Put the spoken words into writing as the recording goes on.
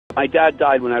My dad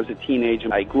died when I was a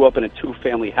teenager. I grew up in a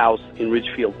two-family house in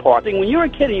Ridgefield Park. When you're a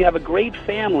kid and you have a great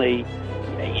family,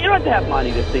 you don't have to have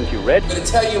money to think you're rich. I'm going to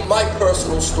tell you my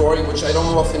personal story, which I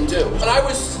don't often do. When I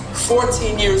was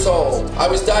 14 years old, I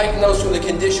was diagnosed with a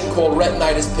condition called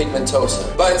retinitis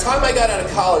pigmentosa. By the time I got out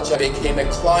of college, I became a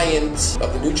client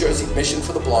of the New Jersey Commission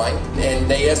for the Blind,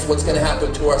 and they asked what's going to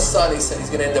happen to our son. He said he's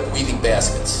going to end up weaving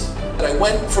baskets. And I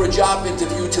went for a job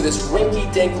interview to this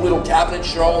rinky-dink little cabinet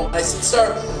show. I said,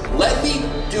 sir, let me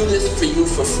do this for you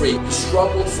for free. We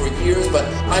struggled for years, but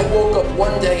I woke up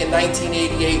one day in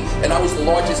 1988, and I was the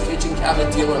largest kitchen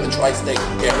cabinet dealer in the tri-state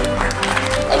area.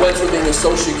 I went from being a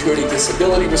Social Security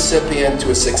disability recipient to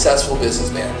a successful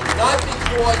businessman. Not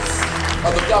because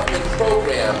of a government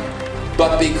program,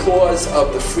 but because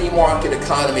of the free market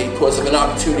economy, because of an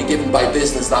opportunity given by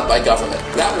business, not by government.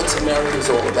 That's what America is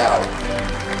all about.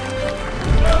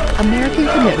 American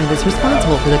Commitment is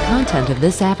responsible for the content of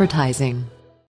this advertising.